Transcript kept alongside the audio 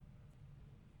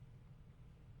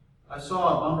I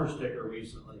saw a bumper sticker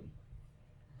recently,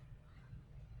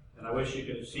 and I wish you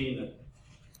could have seen the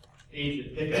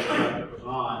aged pickup truck that was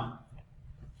on.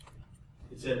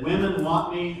 It said, "Women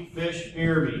want me, fish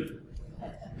fear me."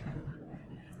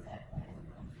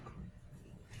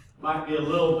 Might be a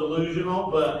little delusional,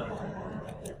 but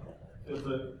it was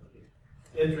an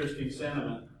interesting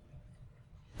sentiment.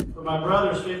 For my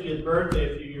brother's 50th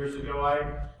birthday a few years ago,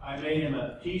 I made him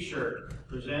a t-shirt,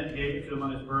 gave it to him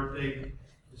on his birthday.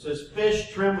 It says,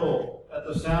 "Fish tremble at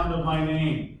the sound of my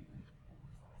name."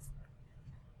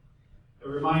 It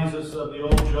reminds us of the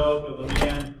old joke of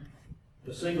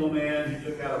the single man who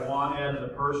took out a want ad in the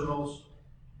personals.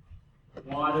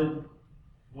 Wanted,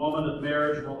 woman of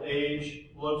marriageable age,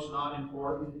 looks not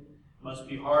important, must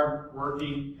be hard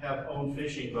working, have own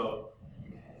fishing boat.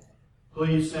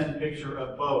 Please send picture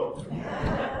of boat.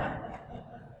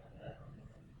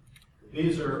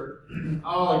 These are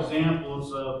all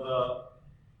examples of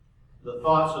the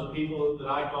thoughts of people that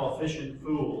I call fishing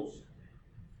fools.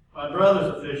 My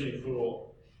brother's a fishing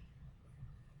fool.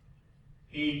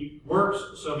 He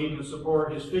works so he can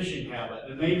support his fishing habit.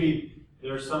 And maybe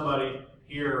there's somebody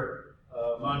here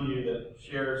among you that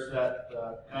shares that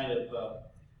kind of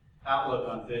outlook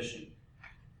on fishing.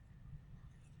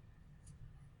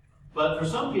 But for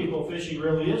some people, fishing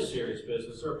really is serious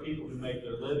business. There are people who make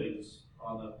their livings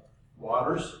on the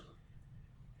waters,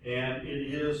 and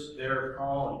it is their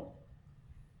calling.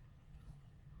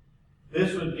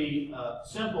 This would be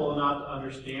simple enough to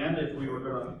understand if we were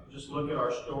going to just look at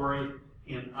our story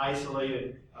in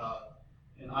isolation.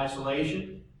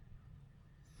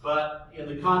 But in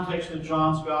the context of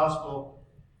John's Gospel,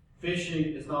 fishing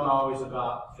is not always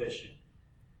about fishing.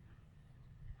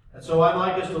 And so I'd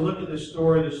like us to look at this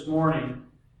story this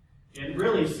morning and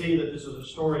really see that this is a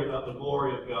story about the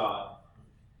glory of God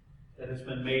that has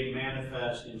been made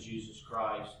manifest in Jesus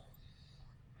Christ,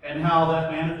 and how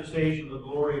that manifestation of the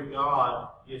glory of God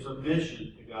is a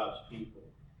mission to God's people.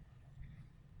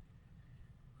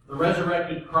 The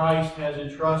resurrected Christ has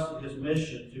entrusted his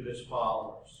mission to his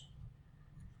followers.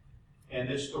 And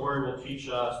this story will teach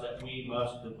us that we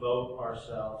must devote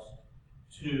ourselves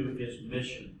to his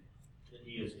mission that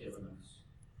he has given us.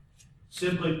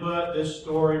 Simply put, this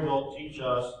story will teach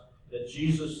us that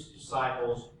Jesus'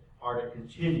 disciples are to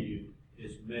continue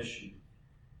his mission.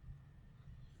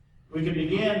 We can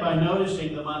begin by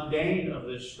noticing the mundane of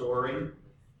this story.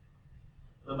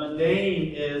 The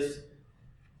mundane is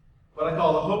what I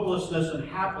call the hopelessness and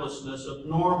haplessness of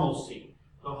normalcy.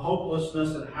 The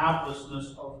hopelessness and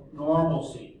haplessness of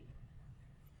normalcy.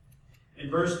 In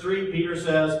verse 3, Peter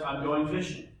says, "I'm going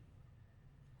fishing."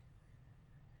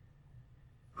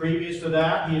 Previous to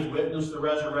that, he has witnessed the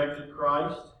resurrected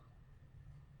Christ.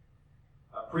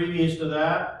 Previous to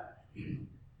that,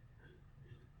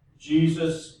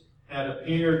 Jesus had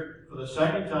appeared for the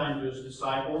second time to his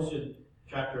disciples in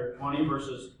chapter 20,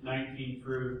 verses 19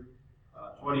 through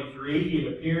 23. He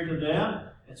had appeared to them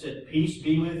and said, "Peace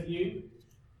be with you."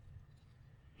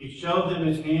 He showed them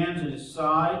his hands and his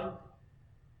side.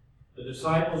 The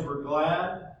disciples were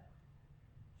glad.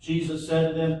 Jesus said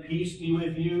to them, "Peace be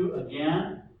with you,"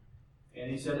 again. And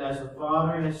he said, "As the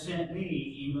Father has sent me,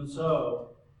 even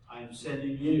so I am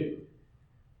sending you."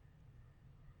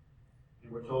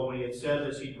 And we're told when he had said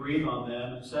this, he breathed on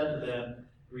them and said to them,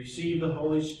 "Receive the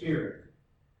Holy Spirit.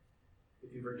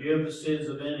 If you forgive the sins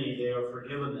of any, they are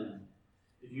forgiven them.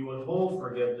 If you withhold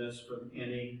forgiveness from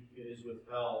any, it is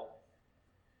withheld."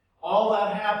 All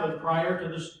that happened prior to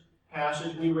this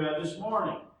passage we read this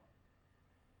morning.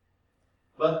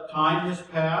 But time has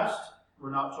passed.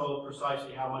 We're not told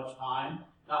precisely how much time.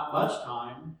 Not much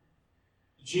time.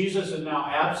 Jesus is now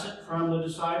absent from the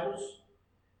disciples.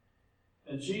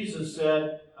 And Peter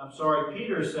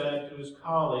said to his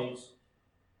colleagues,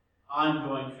 "I'm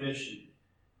going fishing."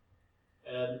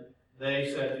 And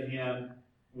they said to him,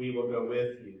 "We will go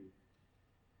with you."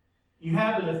 You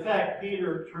have in effect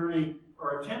Peter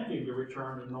attempting to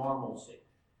return to normalcy.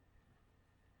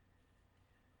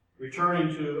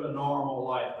 Returning to a normal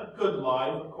life, a good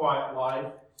life, a quiet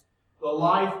life, the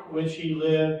life which he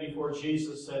lived before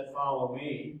Jesus said, "Follow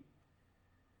me."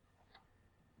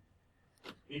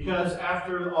 Because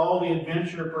after all the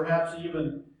adventure, perhaps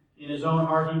even in his own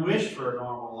heart, he wished for a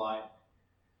normal life.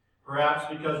 Perhaps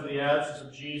because of the absence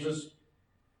of Jesus,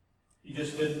 he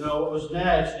just didn't know what was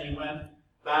next, and he went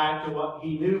back to what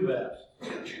he knew best.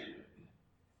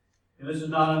 And this is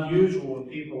not unusual when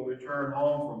people return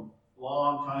home from a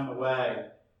long time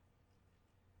away.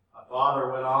 My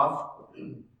father went off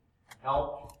and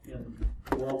helped in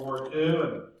World War II,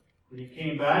 and when he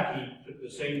came back, he took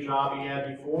the same job he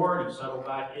had before, and he settled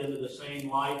back into the same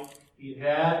life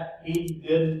he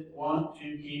didn't want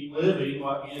to keep living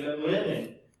what he had been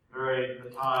living during the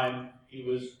time he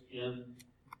was in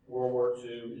World War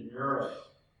II in Europe.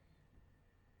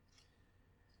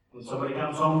 When somebody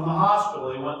comes home from the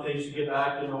hospital, they want things to get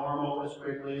back to normal as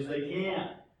quickly as they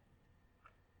can.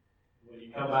 When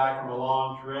you come back from a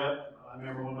long trip, I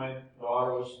remember when my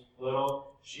daughter was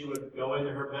little, she would go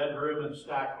into her bedroom and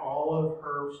stack all of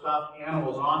her stuffed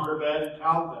animals on her bed and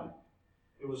count them.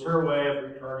 It was her way of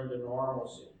returning to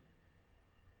normalcy.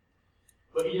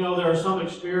 But there are some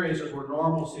experiences where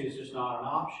normalcy is just not an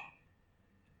option.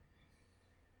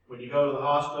 When you go to the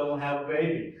hospital and have a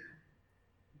baby,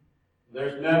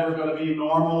 there's never going to be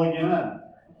normal again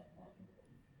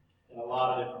in a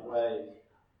lot of different ways.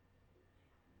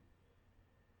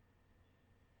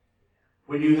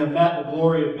 When you have met the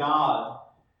glory of God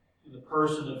in the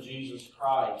person of Jesus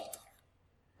Christ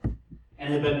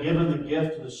and have been given the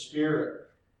gift of the Spirit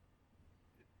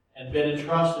and been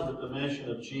entrusted with the mission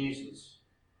of Jesus,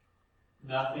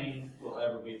 nothing will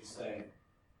ever be the same.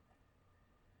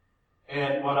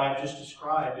 And what I've just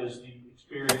described is the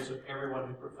experience of everyone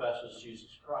who professes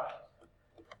Jesus Christ.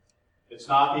 It's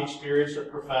not the experience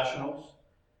of professionals.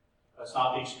 That's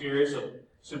not the experience of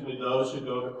simply those who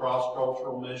go to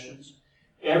cross-cultural missions.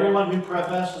 Everyone who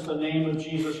professes the name of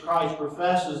Jesus Christ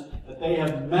professes that they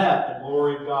have met the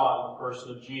glory of God in the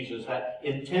person of Jesus, that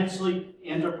intensely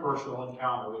interpersonal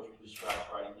encounter which we described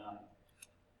Friday night.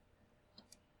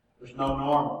 There's no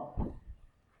normal.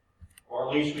 Or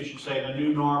at least we should say the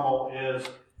new normal is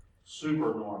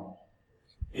super normal.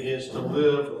 It is to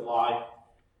live the life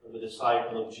of a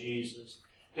disciple of Jesus.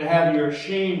 To have your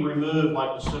shame removed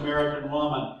like the Samaritan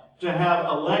woman. To have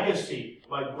a legacy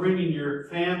by bringing your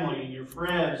family and your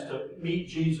friends to meet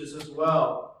Jesus as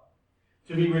well.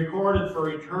 To be recorded for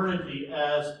eternity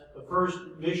as the first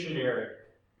missionary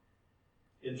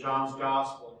in John's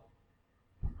Gospel.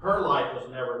 Her life was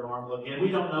never normal again.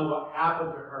 We don't know what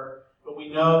happened to her, but we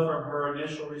know from her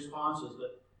initial responses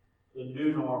that the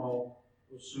new normal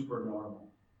was super normal.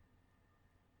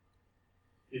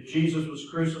 If Jesus was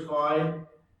crucified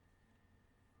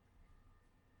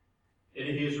and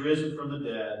he is risen from the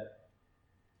dead,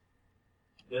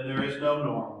 then there is no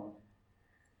normal.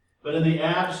 But in the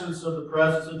absence of the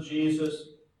presence of Jesus,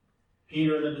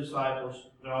 Peter and the disciples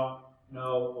don't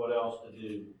know what else to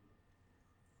do.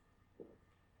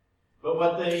 But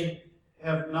what they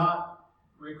have not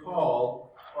recalled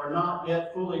or not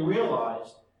yet fully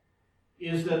realized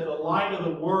is that the light of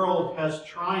the world has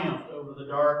triumphed over the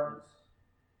darkness.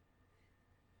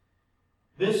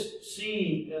 This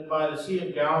scene by the Sea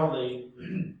of Galilee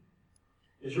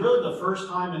is really the first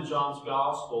time in John's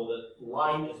Gospel that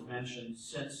light is mentioned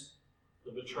since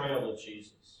the betrayal of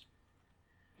Jesus.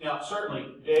 Now,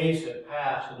 certainly days have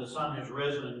passed and the sun has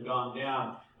risen and gone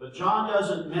down, but John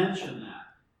doesn't mention that.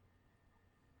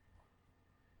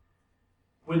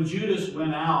 When Judas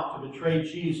went out to betray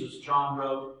Jesus, John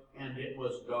wrote, "And it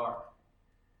was dark."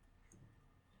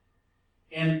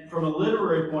 And from a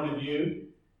literary point of view,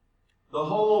 the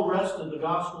whole rest of the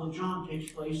Gospel of John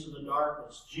takes place in the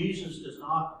darkness. Jesus does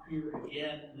not appear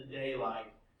again in the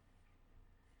daylight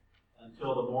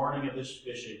until the morning of this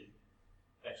fishing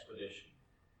expedition.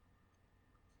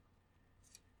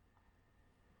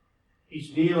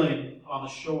 He's kneeling on the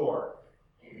shore.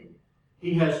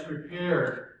 He has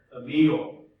prepared a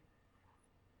meal.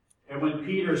 And when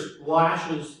Peter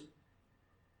splashes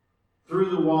through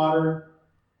the water,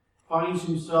 finds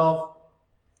himself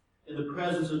in the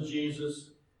presence of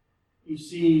Jesus, he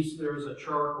sees there is a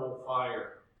charcoal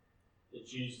fire that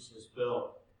Jesus has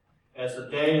built. As the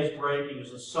day is breaking,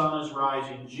 as the sun is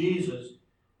rising, Jesus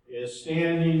is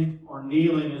standing or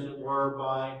kneeling, as it were,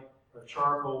 by a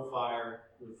charcoal fire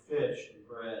with fish and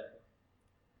bread.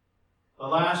 The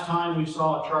last time we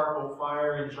saw a charcoal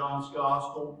fire in John's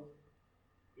Gospel,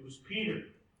 it was Peter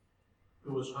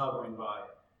who was hovering by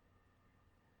it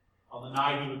on the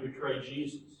night he would betray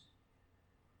Jesus.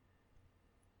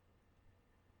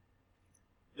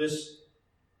 This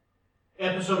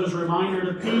episode is a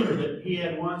reminder to Peter that he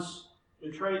had once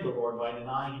betrayed the Lord by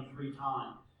denying him 3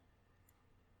 times.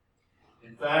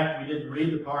 In fact, we didn't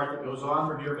read the part that goes on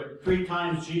from here, but 3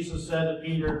 times Jesus said to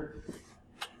Peter,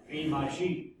 "Feed my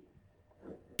sheep."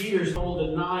 Peter's whole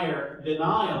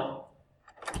denial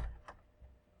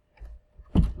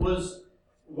was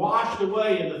washed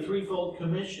away in the threefold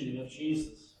commissioning of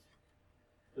Jesus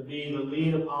to be the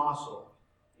lead apostle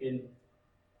in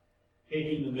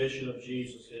taking the mission of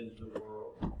Jesus into the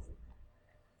world.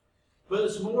 But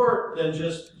it's more than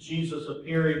just Jesus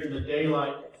appearing in the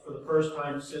daylight for the first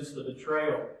time since the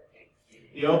betrayal.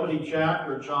 The opening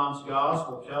chapter of John's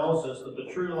Gospel tells us that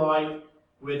the true light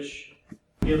which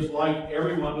gives light to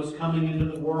everyone was coming into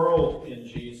the world in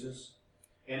Jesus.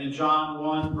 And in John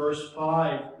 1, verse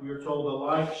 5, we are told the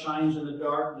light shines in the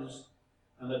darkness,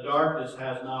 and the darkness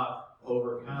has not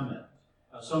overcome it.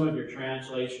 Some of your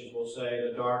translations will say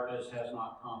the darkness has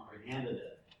not comprehended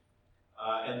it.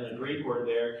 And the Greek word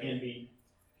there can be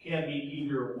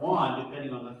either one,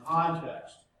 depending on the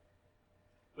context.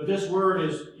 But this word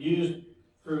is used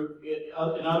in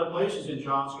other places in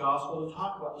John's Gospel to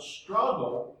talk about the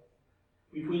struggle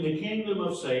between the kingdom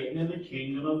of Satan and the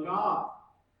kingdom of God.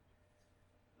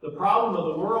 The problem of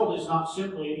the world is not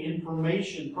simply an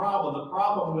information problem. The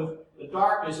problem with the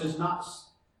darkness is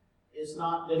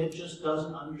not that it just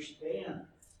doesn't understand.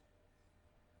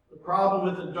 The problem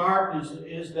with the darkness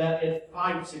is that it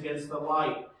fights against the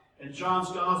light. And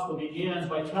John's Gospel begins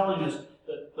by telling us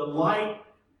that the light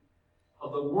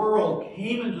of the world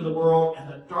came into the world and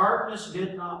the darkness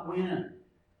did not win.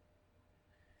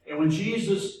 And when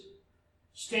Jesus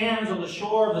stands on the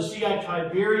shore of the Sea of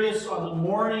Tiberias on the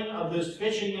morning of this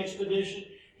fishing expedition,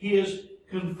 he is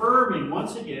confirming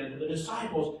once again to the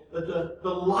disciples that the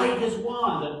light has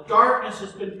won, the darkness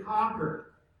has been conquered,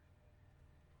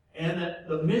 and that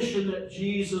the mission that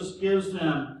Jesus gives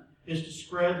them is to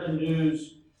spread the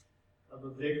news of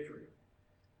the victory.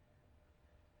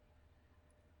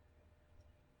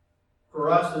 For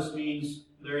us, this means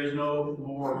there is no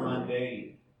more mundane.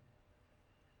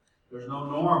 There's no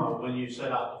normal when you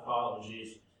set out to follow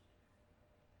Jesus.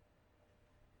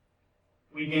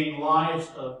 We gain lives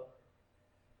of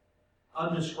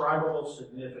undescribable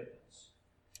significance,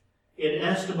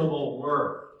 inestimable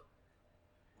worth.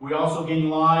 We also gain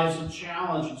lives of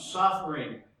challenge and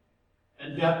suffering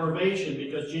and deprivation,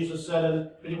 because Jesus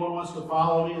said, if anyone wants to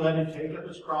follow me, let him take up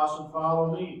his cross and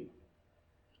follow me.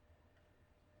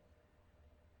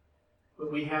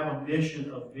 But we have a mission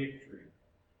of victory.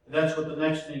 That's what the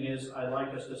next thing is I'd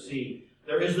like us to see.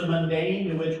 There is the mundane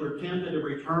to which we're tempted to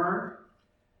return.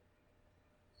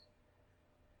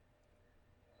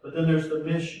 But then there's the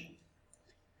mission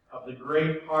of the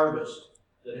great harvest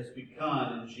that has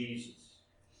begun in Jesus.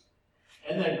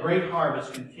 And that great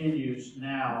harvest continues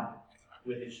now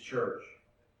with His church.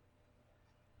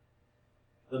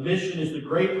 The mission is the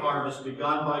great harvest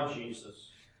begun by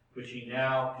Jesus, which He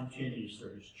now continues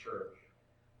through His church.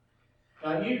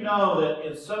 Now, you know that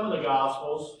in some of the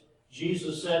Gospels,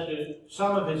 Jesus said to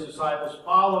some of His disciples,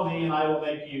 "Follow me and I will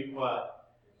make you"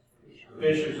 what?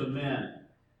 Fishers of men.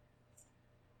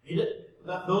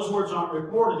 Those words aren't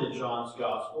recorded in John's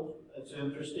Gospel. It's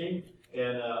interesting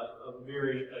and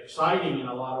very exciting in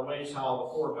a lot of ways how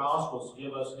the four Gospels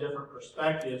give us different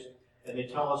perspectives, and they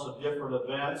tell us of different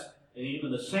events, and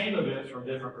even the same events from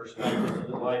different perspectives of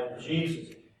the life of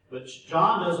Jesus. But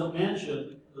John doesn't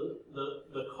mention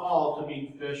the call to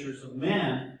be fishers of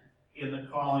men in the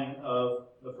calling of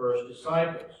the first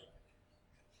disciples.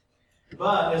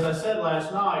 But, as I said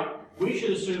last night, we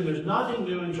should assume there's nothing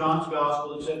new in John's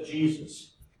Gospel except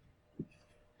Jesus.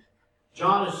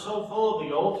 John is so full of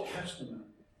the Old Testament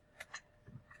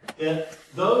that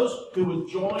those who would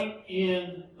join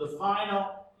in the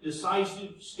final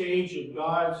decisive stage of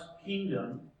God's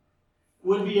kingdom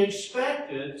would be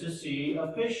expected to see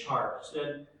a fish harvest.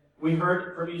 And we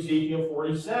heard from Ezekiel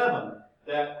 47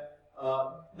 that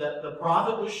the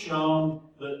prophet was shown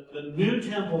the new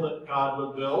temple that God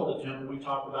would build, the temple we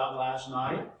talked about last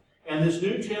night. And this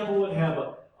new temple would have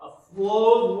a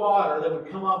flow of water that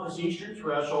would come off this eastern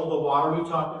threshold, the water we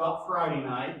talked about Friday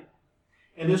night.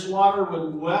 And this water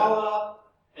would well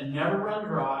up and never run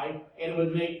dry, and it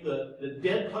would make the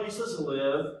dead places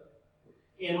live,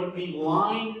 and it would be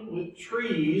lined with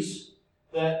trees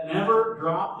that never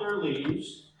drop their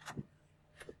leaves,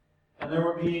 and there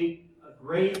would be a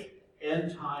great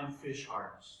end-time fish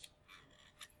harvest.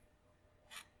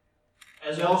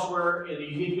 As elsewhere in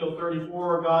Ezekiel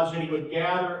 34, God said He would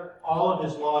gather all of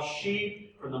His lost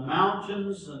sheep from the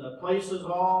mountains and the places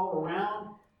all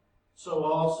around, so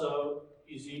also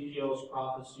Ezekiel's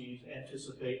prophecies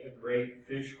anticipate a great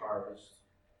fish harvest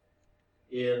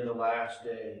in the last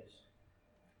days.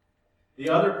 The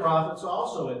other prophets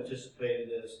also anticipated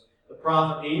this. The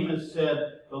prophet Amos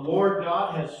said, "The Lord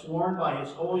God has sworn by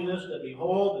His holiness that,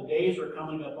 behold, the days are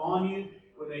coming upon you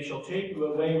when they shall take you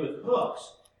away with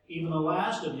hooks, even the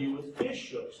last of you with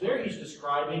fish hooks." There he's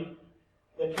describing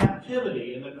the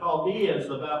captivity. And the Chaldeans,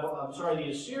 the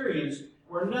Assyrians,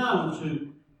 were known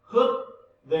to hook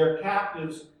their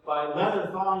captives by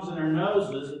leather thongs in their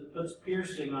noses. It puts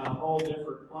piercing on a whole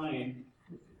different plane.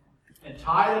 And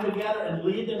tie them together and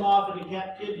lead them off into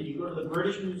captivity. You go to the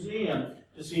British Museum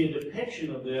to see a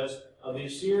depiction of this, of the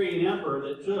Assyrian emperor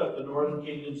that took the northern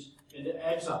kingdoms into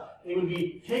exile. They would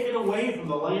be taken away from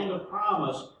the land of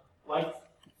promise like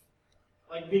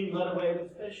like being led away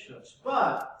with fish hooks.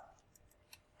 But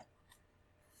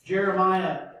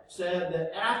Jeremiah said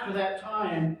that after that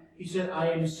time, he said, I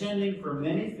am sending for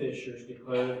many fishers,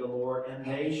 declares the Lord, and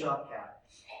they shall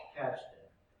catch them.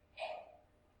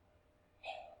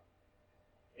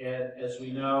 And as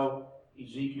we know,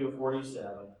 Ezekiel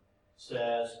 47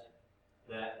 says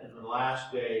that in the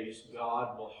last days,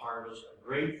 God will harvest a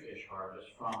great fish harvest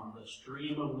from the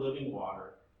stream of living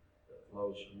water that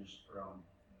flows from his throne.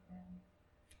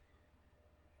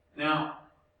 Now,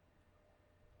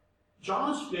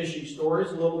 John's fishing story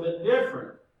is a little bit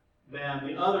different than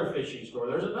the other fishing story.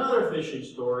 There's another fishing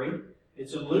story.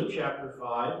 It's in Luke chapter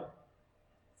 5.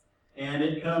 And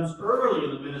it comes early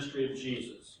in the ministry of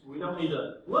Jesus. We don't need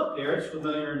to look there. It's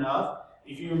familiar enough.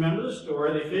 If you remember the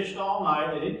story, they fished all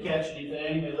night. They didn't catch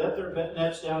anything. They let their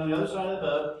nets down on the other side of the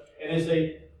boat. And as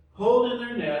they pulled in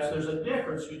their nets, there's a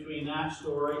difference between that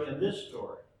story and this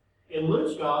story. In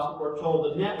Luke's gospel, we're told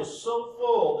the net was so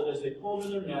full that as they pulled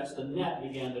in their nets, the net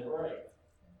began to break.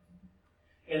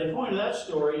 And the point of that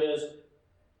story is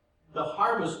the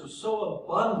harvest was so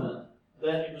abundant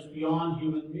that it was beyond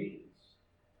human means.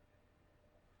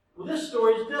 Well, this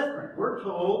story is different. We're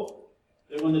told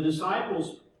that when the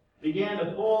disciples began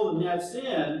to pull the nets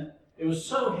in, it was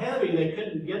so heavy they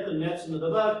couldn't get the nets into the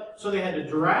boat, so they had to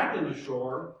drag them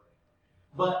ashore.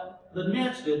 But the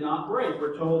nets did not break.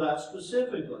 We're told that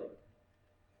specifically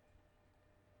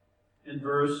in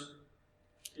verse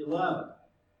 11.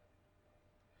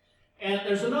 And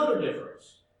there's another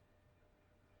difference.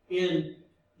 In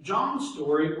John's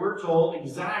story, we're told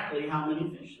exactly how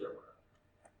many fish there were.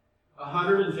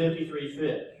 153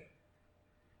 fish.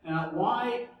 Now,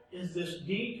 why is this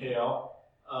detail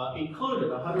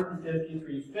included,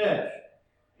 153 fish?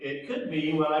 It could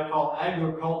be what I call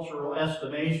agricultural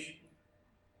estimation.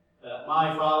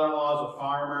 My father-in-law is a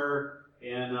farmer,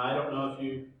 and I don't know if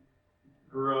you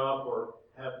grew up or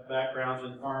have backgrounds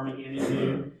in farming, any of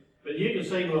you, but you can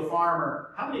say to a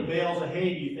farmer, how many bales of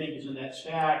hay do you think is in that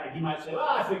stack? And he might say, well,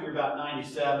 I figure about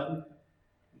 97.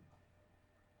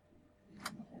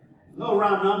 No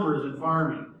round numbers in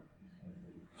farming.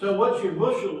 So what's your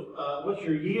what's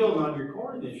your yield on your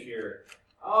corn this year?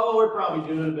 Oh, we're probably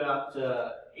doing about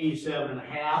 87 and a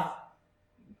half.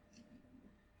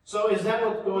 So is that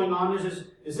what's going on?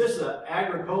 Is this an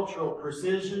agricultural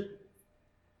precision?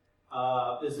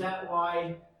 Is that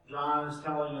why John is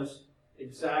telling us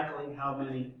exactly how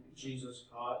many Jesus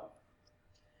caught?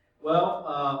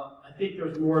 Well, I think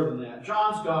there's more than that.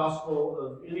 John's gospel,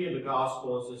 of any of the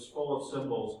gospels, is full of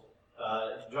symbols.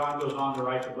 John goes on to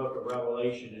write the book of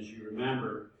Revelation, as you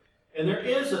remember. And there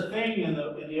is a thing in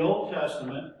the Old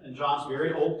Testament, and John's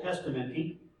very Old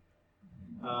Testament-y.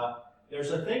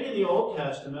 There's a thing in the Old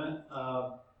Testament,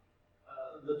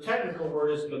 the technical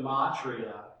word is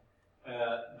gematria,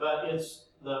 but it's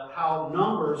how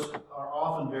numbers are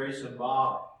often very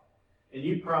symbolic. And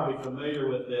you're probably familiar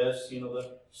with this. You know,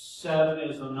 the 7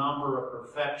 is the number of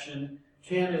perfection.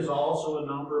 10 is also a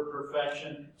number of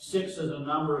perfection. 6 is a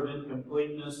number of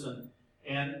incompleteness.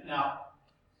 And now,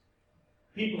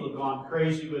 people have gone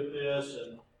crazy with this,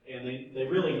 and they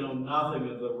really know nothing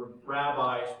of the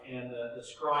rabbis and the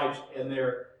scribes, and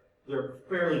their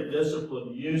fairly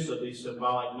disciplined use of these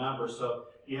symbolic numbers. So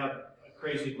you have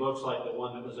crazy books like the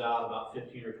one that was out about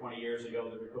 15 or 20 years ago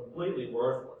that are completely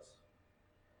worthless.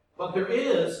 But there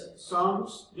is some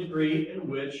degree in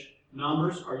which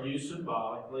numbers are used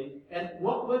symbolically. And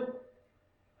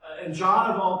and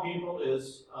John of all people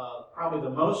is probably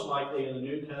the most likely in the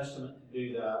New Testament to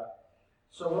do that.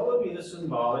 So what would be the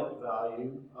symbolic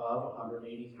value of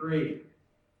 153?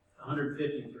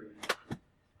 153.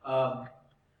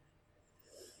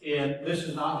 And this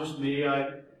is not just me.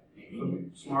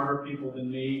 Some smarter people than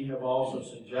me have also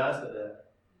suggested it.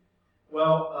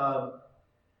 Well,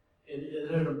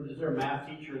 is there a math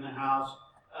teacher in the house?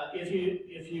 If you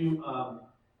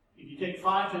take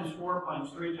 5 times 4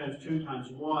 times 3 times 2 times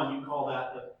 1, you call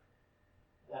that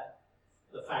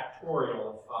the factorial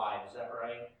of 5. Is that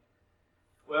right?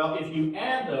 Well, if you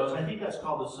add those, I think that's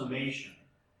called the summation.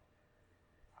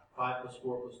 5 plus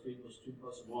 4 plus 3 plus 2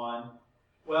 plus 1.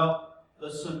 Well, the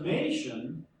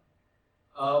summation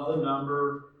of the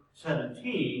number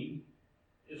 17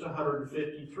 is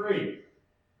 153.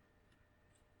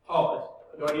 Oh,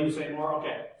 do I need to say more?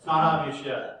 Okay, it's not obvious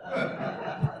yet.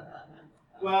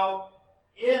 Well,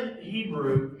 in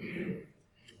Hebrew,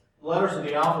 letters of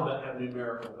the alphabet have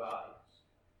numerical values.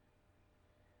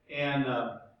 And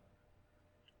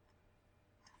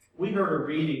we heard a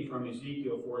reading from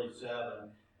Ezekiel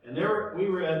 47, and we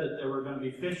read that there were going to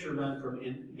be fishermen from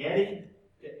En-Gedi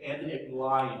to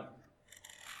En-Eglaim.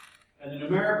 And the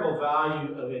numerical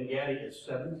value of En-Gedi is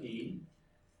 17,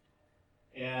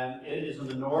 and it is in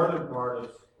the northern part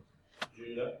of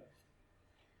Judah.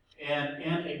 And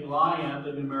in Eglaim,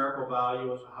 the numerical value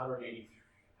was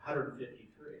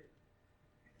 153,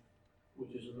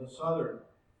 which is in the southern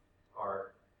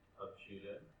part of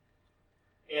Judah.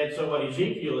 And so what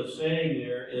Ezekiel is saying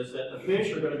there is that the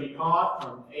fish are going to be caught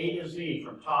from A to Z,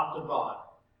 from top to bottom.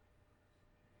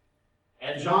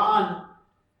 And John,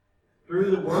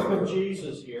 through the work of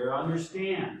Jesus here,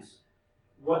 understands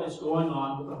what is going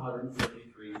on with the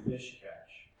 153 fish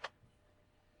catch.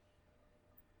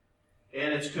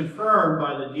 And it's confirmed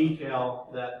by the detail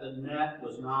that the net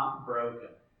was not broken.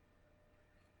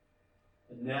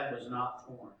 The net was not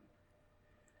torn.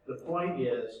 The point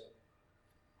is,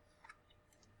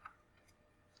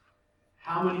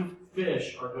 how many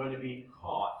fish are going to be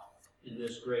caught in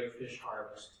this great fish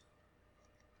harvest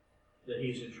that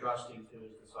he's entrusting to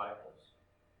his disciples?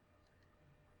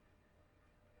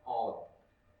 All of them.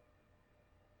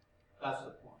 That's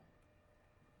the point.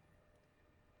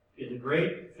 In the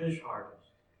great fish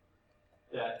harvest,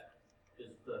 that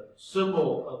is the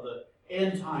symbol of the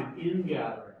end time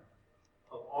ingathering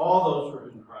of all those for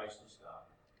whom Christ has died.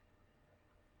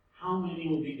 How many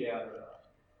will be gathered up?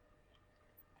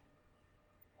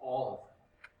 All of them.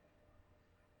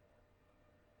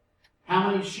 How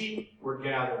many sheep were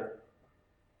gathered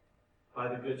by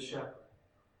the Good Shepherd?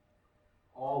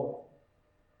 All of them.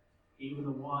 Even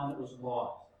the one that was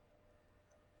lost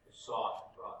was sought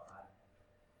and brought back.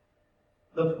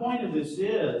 The point of this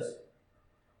is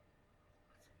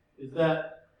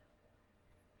that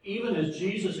even as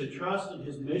Jesus entrusted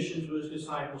his mission to his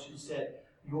disciples, he said,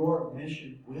 your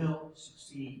mission will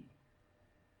succeed.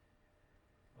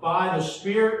 By the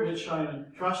Spirit which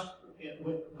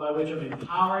by which I'm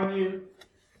empowering you,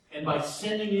 and by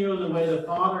sending you in the way the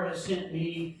Father has sent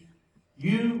me,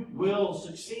 you will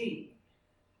succeed.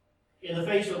 In the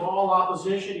face of all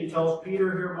opposition, he tells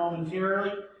Peter here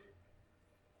momentarily,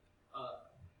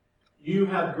 you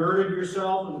have girded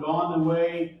yourself and gone the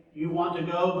way you want to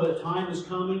go, but a time is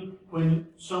coming when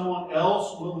someone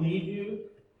else will lead you.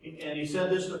 And he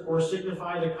said this, of course,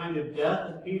 signify the kind of death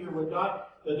that Peter would die.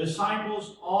 The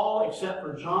disciples, all except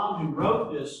for John, who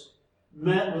wrote this,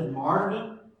 met with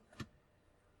martyrdom.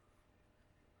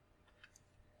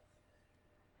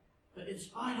 But in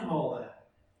spite of all that,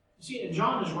 you see, and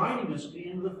John is writing this at the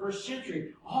end of the first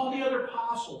century. All the other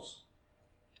apostles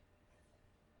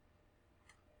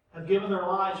have given their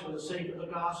lives for the sake of the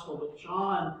gospel. But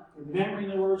John, remembering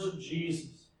the words of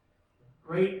Jesus,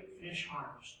 great fish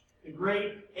harvest, the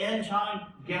great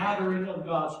end-time gathering of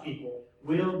God's people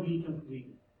will be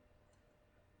completed.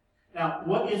 Now,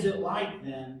 what is it like,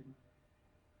 then,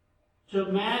 to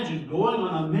imagine going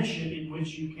on a mission in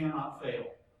which you cannot fail?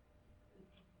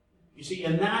 You see,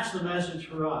 and that's the message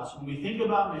for us. When we think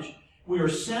about mission, we are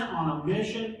sent on a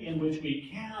mission in which we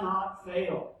cannot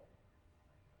fail.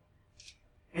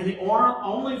 And the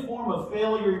only form of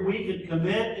failure we can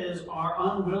commit is our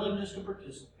unwillingness to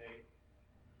participate,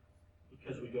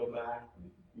 because we go back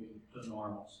to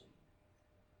normalcy.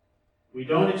 We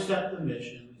don't accept the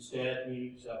mission. Instead,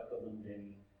 we accept the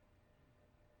mundane.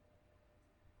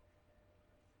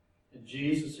 And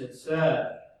Jesus had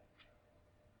said,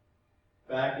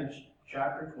 back in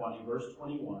chapter 20, verse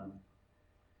 21,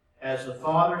 as the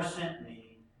Father sent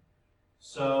me,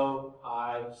 so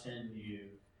I send you.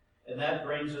 And that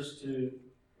brings us to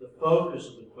the focus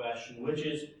of the question, which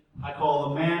is, I call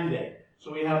the mandate.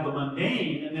 So we have the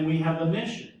mundane, and then we have the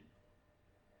mission.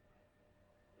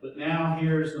 But now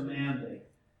here's the mandate.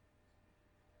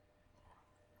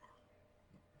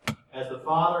 As the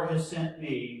Father has sent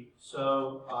me,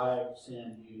 so I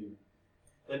send you.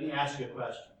 Let me ask you a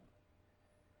question.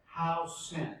 How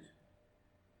sent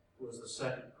was the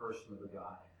second person of the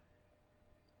Godhead?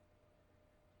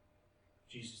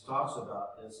 Jesus talks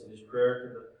about this in his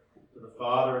prayer to the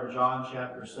Father in John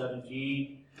chapter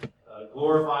 17.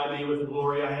 Glorify me with the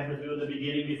glory I had with you in the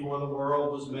beginning before the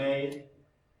world was made.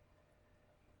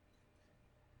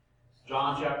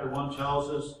 John chapter 1 tells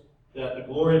us that the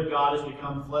glory of God has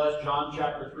become flesh. John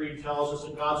chapter 3 tells us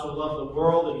that God so loved the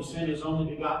world that he sent his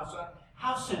only begotten Son.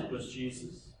 How sent was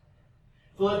Jesus?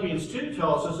 Philippians 2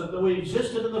 tells us that though he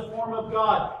existed in the form of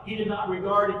God, he did not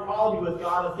regard equality with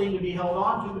God a thing to be held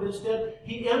on to, but instead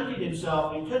he emptied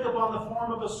himself and he took upon the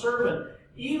form of a servant,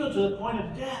 even to the point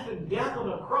of death, and death on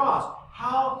the cross.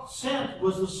 How sent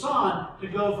was the Son to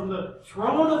go from the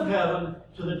throne of heaven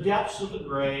to the depths of the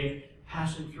grave,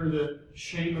 passing through the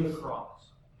shame of the cross?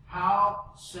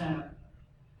 How sent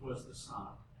was the Son?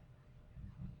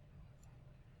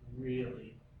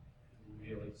 Really,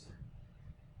 really sent.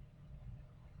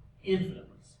 Infinitely.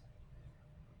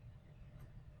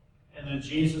 And then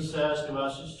Jesus says to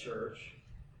us as church,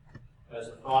 As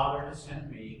the Father has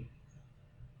sent me,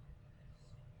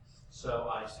 so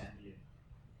I sent you.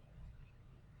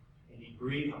 And he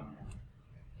breathed on them.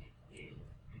 He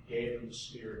gave them the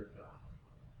Spirit of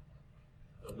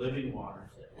God, the living waters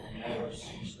that will never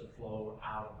cease to flow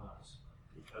out of us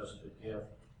because of the gift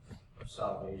of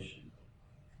salvation.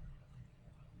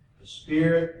 The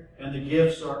Spirit and the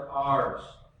gifts are ours,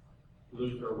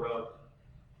 Luther wrote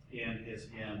in his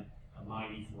hymn, A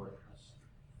Mighty Fortress.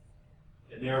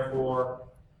 And therefore,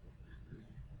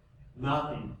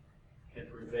 nothing can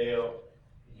prevail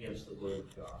against the Word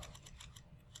of God.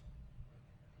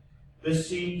 This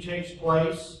scene takes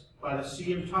place by the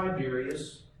Sea of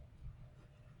Tiberias.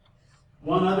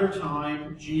 One other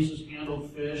time, Jesus handled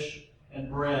fish and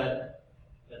bread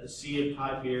at the Sea of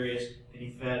Tiberias, and he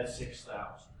fed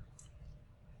 6,000.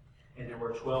 And there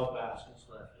were 12 baskets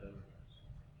left over.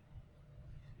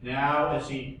 Now, as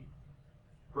he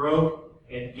broke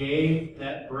and gave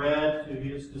that bread to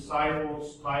his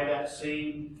disciples by that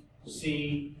same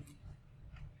sea,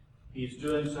 he's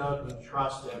doing so to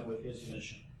entrust them with his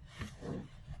mission.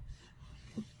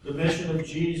 The mission of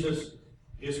Jesus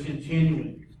is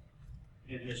continuing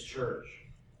in his church.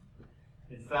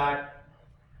 In fact,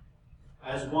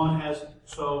 as one has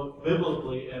so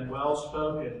biblically and well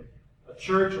spoken, a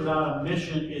church without a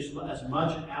mission is as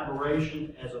much an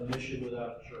aberration as a mission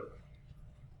without a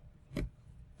church.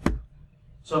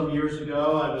 Some years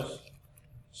ago, I was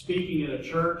speaking at a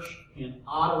church in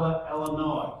Ottawa,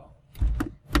 Illinois,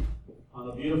 on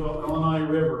the beautiful Illinois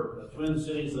River, the twin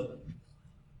cities of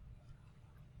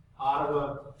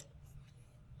Ottawa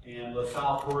and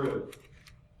LaSalle, Peru.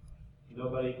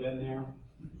 Nobody been there?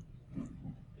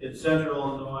 In central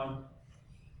Illinois.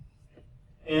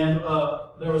 And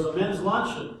there was a men's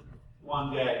luncheon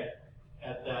one day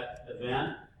at that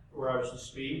event where I was to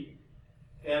speak.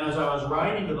 And as I was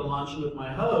riding to the luncheon with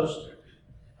my host,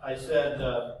 I said,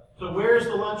 so where is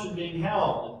the luncheon being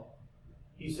held?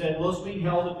 And he said, well, it's being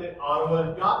held at the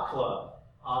Ottawa Yacht Club,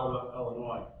 Ottawa,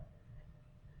 Illinois.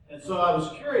 And so I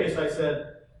was curious. I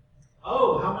said,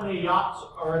 oh, how many yachts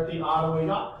are at the Ottawa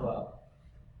Yacht Club?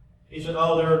 He said,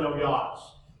 oh, there are no yachts.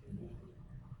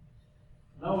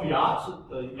 No yachts at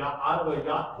the Ottawa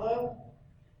Yacht Club?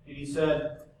 And he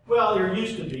said, well, there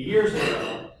used to be years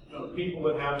ago. You know, people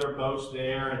would have their boats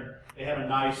there, and they had a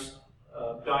nice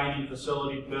dining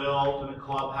facility built and a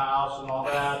clubhouse and all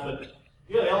that. But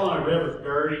yeah, the Illinois River's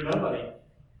dirty. Nobody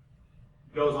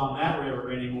goes on that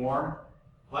river anymore,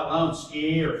 let alone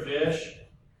ski or fish.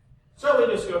 So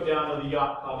we just go down to the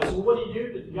yacht club. I said, well, what do you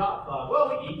do at the yacht club?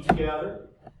 Well, we eat together.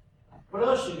 What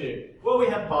else do you do? Well, we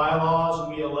have bylaws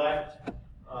and we elect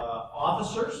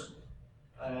officers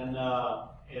and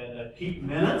keep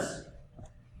minutes.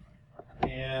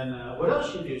 And what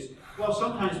else you do? Well,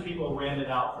 sometimes people rent it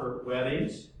out for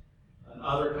weddings and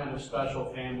other kind of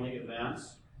special family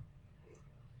events.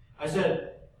 I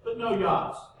said, but no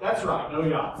yachts. That's right, no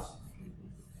yachts.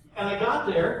 And I got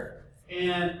there,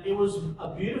 and it was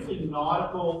a beautifully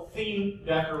nautical,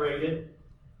 theme-decorated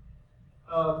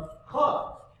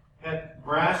club. Had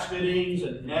brass fittings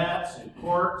and nets and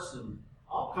corks and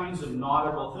all kinds of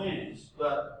nautical things.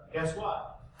 But guess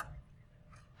what?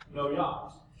 No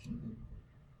yachts.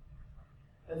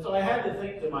 And so I had to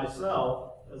think to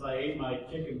myself, as I ate my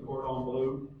chicken cordon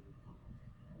bleu,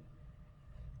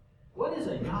 what is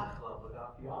a yacht club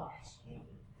without yachts?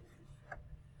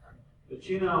 But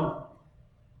you know,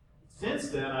 since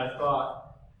then I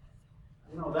thought,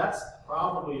 you know, that's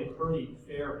probably a pretty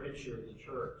fair picture of the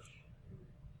church.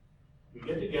 We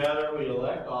get together, we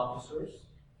elect officers,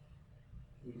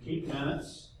 we keep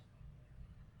minutes,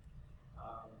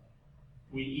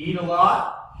 we eat a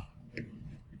lot.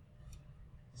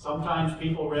 Sometimes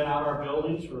people rent out our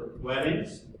buildings for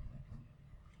weddings,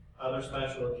 other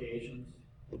special occasions.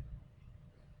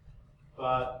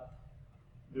 But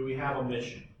do we have a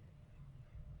mission?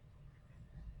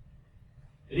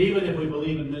 And even if we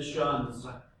believe in missions,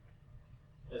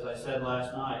 as I said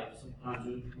last night, sometimes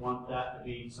we want that to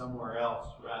be somewhere else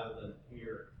rather than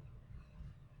here.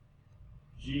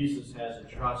 Jesus has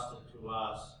entrusted to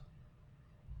us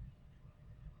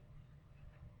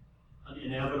an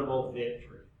inevitable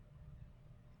victory.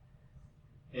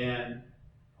 And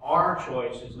our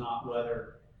choice is not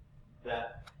whether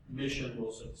that mission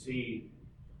will succeed,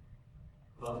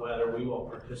 but whether we will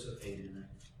participate in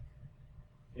it.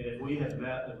 And if we have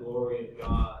met the glory of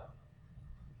God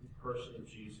in the person of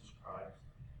Jesus Christ,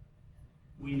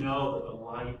 we know that the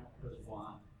light has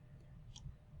won,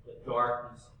 that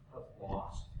darkness has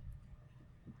lost.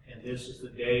 And this is the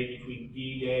day between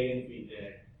D-Day and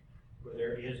V-Day, where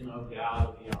there is no doubt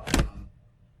of the outcome.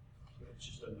 It's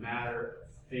just a matter of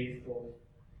faithful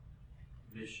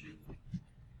mission.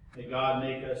 May God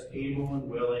make us able and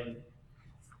willing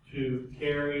to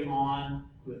carry on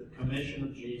with the commission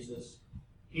of Jesus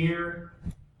here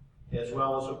as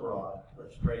well as abroad.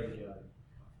 Let's pray together.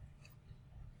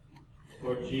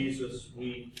 Lord Jesus,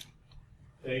 we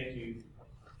thank you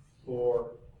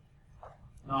for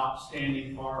not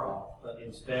standing far off, but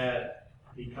instead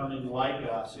becoming like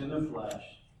us in the flesh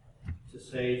to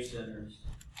save sinners.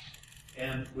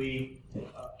 And we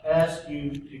ask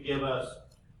you to give us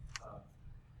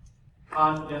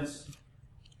confidence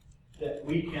that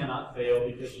we cannot fail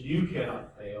because you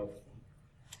cannot fail.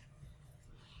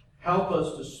 Help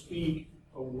us to speak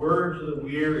a word to the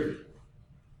weary,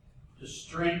 to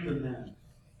strengthen them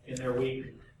in their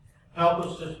weakness. Help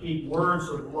us to speak words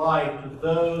of life to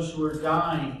those who are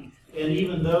dying, and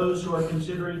even those who are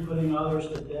considering putting others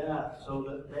to death so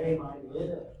that they might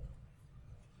live.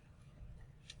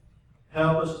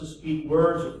 Help us to speak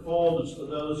words of fullness to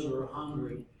those who are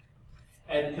hungry,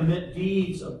 and commit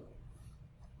deeds of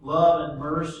love and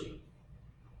mercy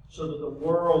so that the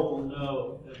world will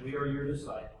know that we are your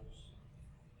disciples,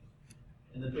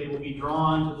 and that they will be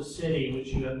drawn to the city which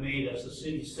you have made us, a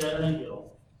city set on a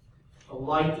hill, a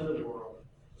light to the world,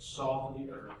 the salt of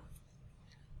the earth.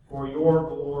 For your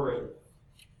glory,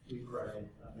 we pray.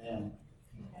 Amen.